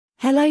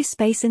Hello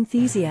space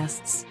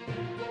enthusiasts!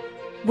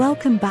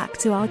 Welcome back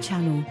to our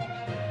channel.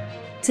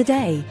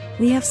 Today,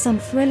 we have some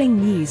thrilling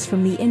news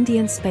from the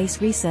Indian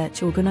Space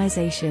Research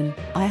Organisation,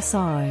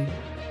 ISRO.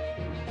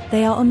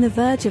 They are on the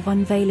verge of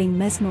unveiling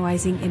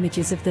mesmerizing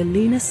images of the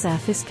lunar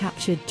surface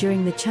captured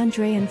during the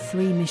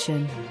Chandrayaan-3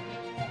 mission.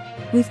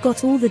 We've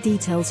got all the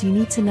details you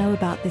need to know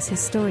about this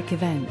historic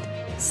event,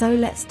 so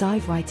let's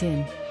dive right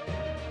in.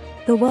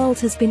 The world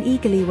has been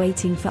eagerly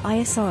waiting for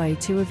ISRO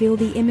to reveal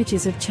the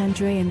images of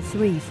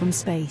Chandrayaan-3 from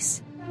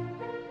space.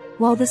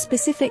 While the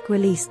specific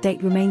release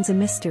date remains a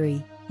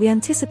mystery, we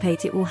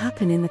anticipate it will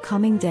happen in the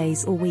coming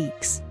days or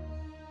weeks.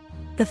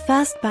 The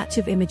first batch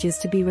of images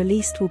to be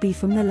released will be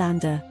from the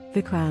lander,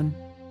 Vikram.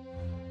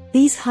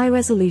 These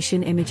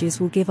high-resolution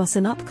images will give us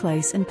an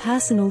up-close and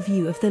personal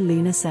view of the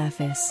lunar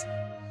surface.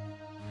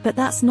 But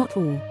that's not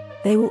all.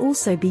 They will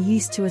also be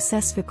used to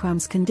assess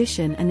Vikram's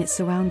condition and its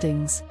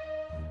surroundings.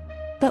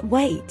 But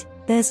wait,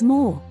 there's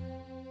more.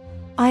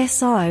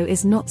 ISRO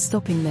is not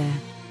stopping there.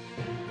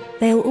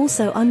 They'll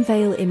also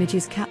unveil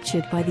images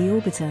captured by the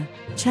orbiter,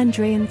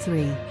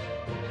 Chandrayaan-3.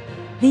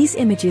 These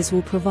images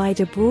will provide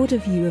a broader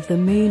view of the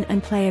Moon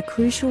and play a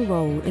crucial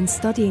role in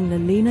studying the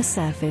lunar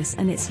surface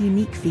and its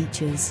unique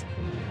features.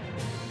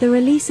 The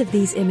release of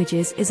these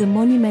images is a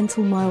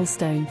monumental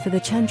milestone for the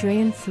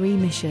Chandrayaan-3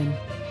 mission.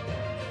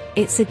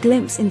 It's a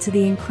glimpse into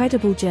the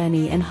incredible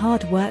journey and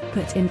hard work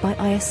put in by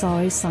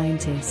ISRO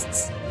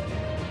scientists.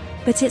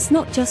 But it's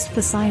not just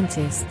for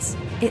scientists,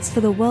 it's for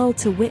the world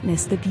to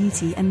witness the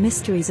beauty and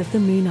mysteries of the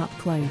Moon up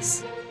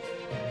close.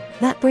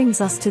 That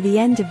brings us to the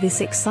end of this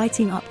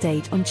exciting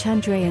update on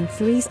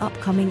Chandrayaan-3's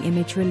upcoming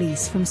image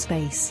release from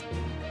space.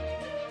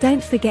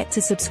 Don't forget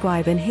to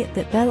subscribe and hit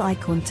that bell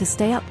icon to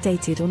stay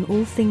updated on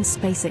all things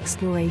space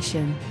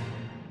exploration.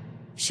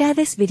 Share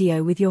this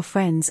video with your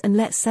friends and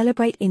let's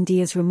celebrate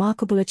India's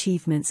remarkable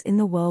achievements in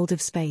the world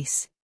of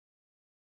space.